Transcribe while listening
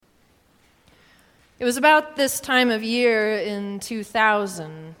It was about this time of year in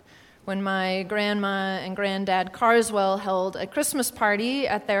 2000 when my grandma and granddad Carswell held a Christmas party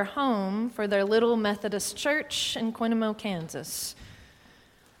at their home for their little Methodist church in Quennamo, Kansas.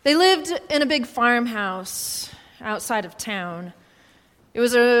 They lived in a big farmhouse outside of town. It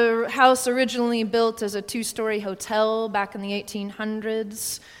was a house originally built as a two-story hotel back in the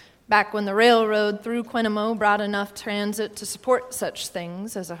 1800s, back when the railroad through Quennamo brought enough transit to support such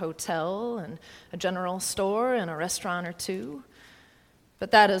things as a hotel and a general store and a restaurant or two.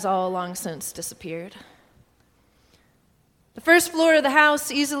 But that has all long since disappeared. The first floor of the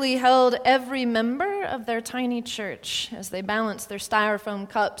house easily held every member of their tiny church as they balanced their styrofoam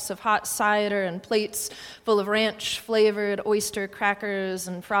cups of hot cider and plates full of ranch-flavored oyster crackers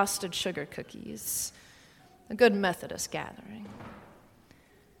and frosted sugar cookies. A good Methodist gathering.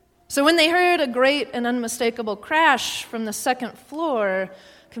 So when they heard a great and unmistakable crash from the second floor,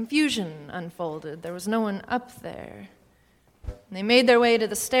 confusion unfolded. There was no one up there. And they made their way to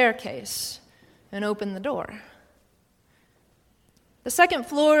the staircase and opened the door. The second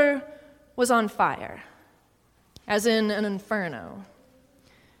floor was on fire, as in an inferno.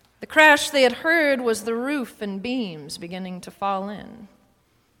 The crash they had heard was the roof and beams beginning to fall in.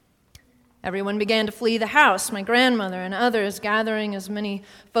 Everyone began to flee the house, my grandmother and others gathering as many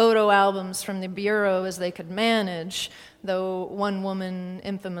photo albums from the bureau as they could manage, though one woman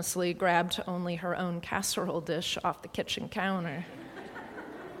infamously grabbed only her own casserole dish off the kitchen counter.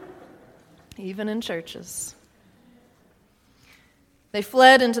 Even in churches. They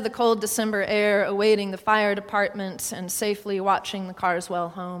fled into the cold December air, awaiting the fire department and safely watching the Carswell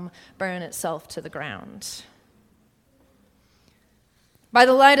home burn itself to the ground. By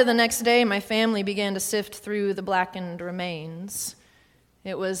the light of the next day, my family began to sift through the blackened remains.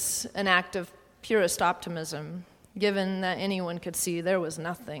 It was an act of purest optimism, given that anyone could see there was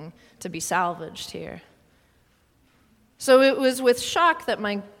nothing to be salvaged here. So it was with shock that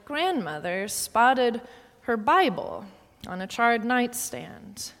my grandmother spotted her Bible on a charred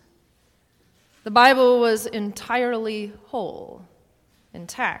nightstand. The Bible was entirely whole,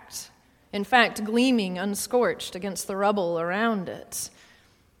 intact, in fact, gleaming unscorched against the rubble around it.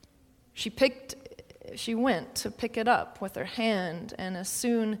 She went to pick it up with her hand, and as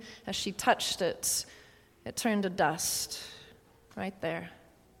soon as she touched it, it turned to dust right there.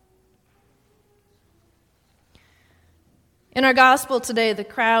 In our gospel today, the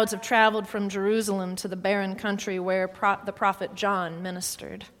crowds have traveled from Jerusalem to the barren country where the prophet John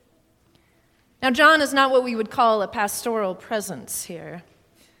ministered. Now, John is not what we would call a pastoral presence here.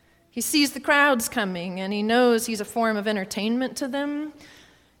 He sees the crowds coming, and he knows he's a form of entertainment to them.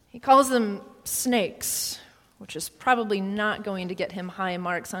 He calls them snakes, which is probably not going to get him high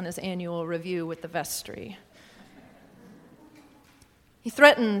marks on his annual review with the vestry. He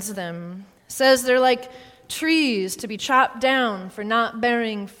threatens them, says they're like trees to be chopped down for not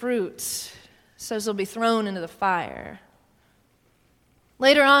bearing fruit, says they'll be thrown into the fire.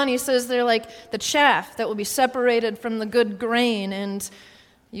 Later on, he says they're like the chaff that will be separated from the good grain and,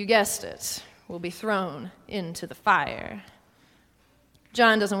 you guessed it, will be thrown into the fire.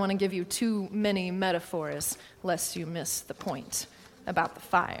 John doesn't want to give you too many metaphors lest you miss the point about the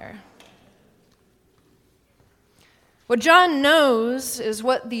fire. What John knows is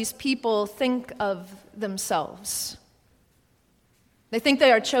what these people think of themselves. They think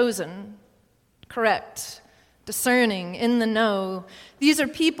they are chosen, correct, discerning, in the know. These are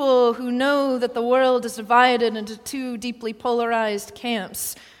people who know that the world is divided into two deeply polarized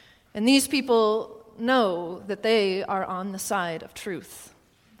camps, and these people know that they are on the side of truth.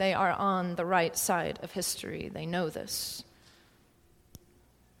 They are on the right side of history. They know this.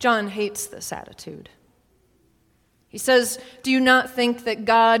 John hates this attitude. He says, "Do you not think that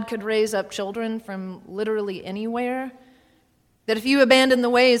God could raise up children from literally anywhere? That if you abandon the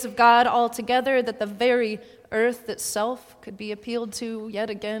ways of God altogether, that the very earth itself could be appealed to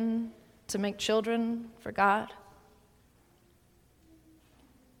yet again to make children for God?"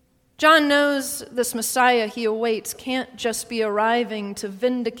 John knows this Messiah he awaits can't just be arriving to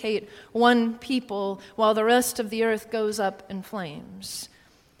vindicate one people while the rest of the earth goes up in flames.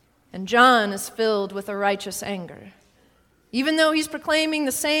 And John is filled with a righteous anger. Even though he's proclaiming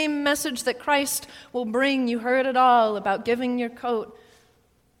the same message that Christ will bring, you heard it all about giving your coat,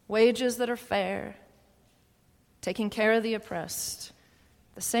 wages that are fair, taking care of the oppressed,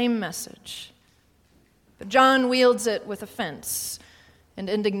 the same message. But John wields it with offense and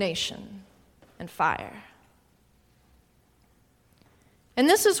indignation and fire. And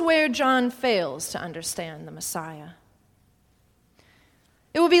this is where John fails to understand the Messiah.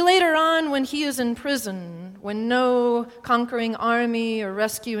 It will be later on when he is in prison, when no conquering army or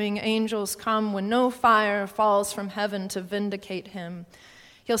rescuing angels come, when no fire falls from heaven to vindicate him.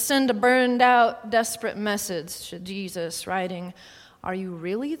 He'll send a burned-out, desperate message to Jesus, writing, "Are you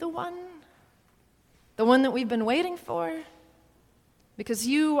really the one? The one that we've been waiting for? Because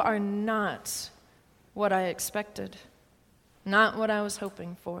you are not what I expected, not what I was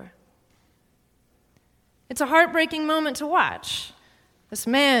hoping for." It's a heartbreaking moment to watch. This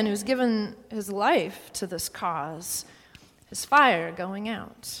man who's given his life to this cause, his fire going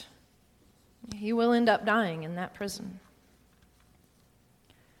out. He will end up dying in that prison.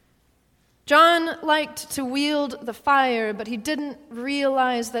 John liked to wield the fire, but he didn't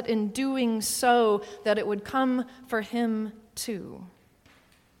realize that in doing so, that it would come for him too.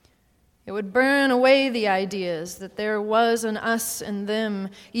 It would burn away the ideas that there was an us and them,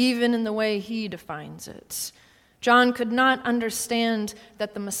 even in the way he defines it. John could not understand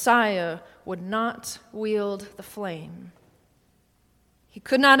that the Messiah would not wield the flame. He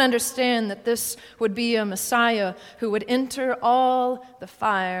could not understand that this would be a Messiah who would enter all the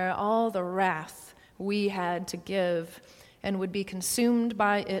fire, all the wrath we had to give, and would be consumed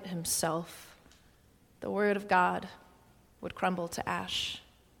by it himself. The Word of God would crumble to ash.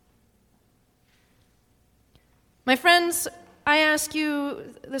 My friends, I ask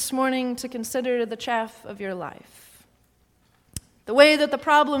you this morning to consider the chaff of your life. The way that the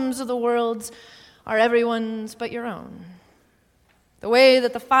problems of the world are everyone's but your own. The way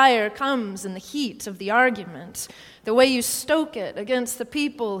that the fire comes in the heat of the argument. The way you stoke it against the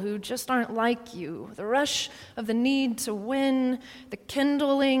people who just aren't like you. The rush of the need to win. The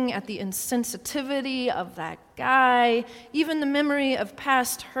kindling at the insensitivity of that guy. Even the memory of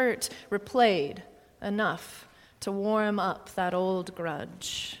past hurt replayed enough to warm up that old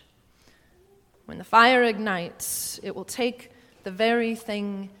grudge. When the fire ignites, it will take the very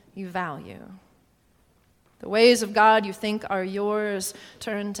thing you value. The ways of God you think are yours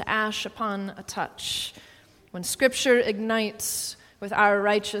turn to ash upon a touch. When Scripture ignites with our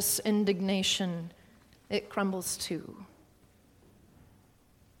righteous indignation, it crumbles too.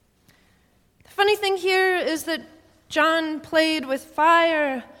 The funny thing here is that John played with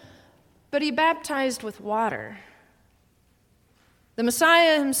fire, but he baptized with water. The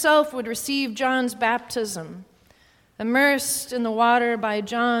Messiah himself would receive John's baptism, immersed in the water by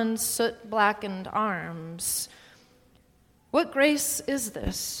John's soot-blackened arms. What grace is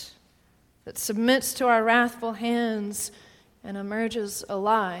this that submits to our wrathful hands and emerges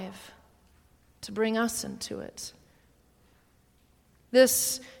alive to bring us into it?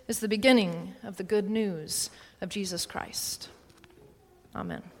 This is the beginning of the good news of Jesus Christ.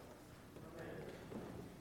 Amen.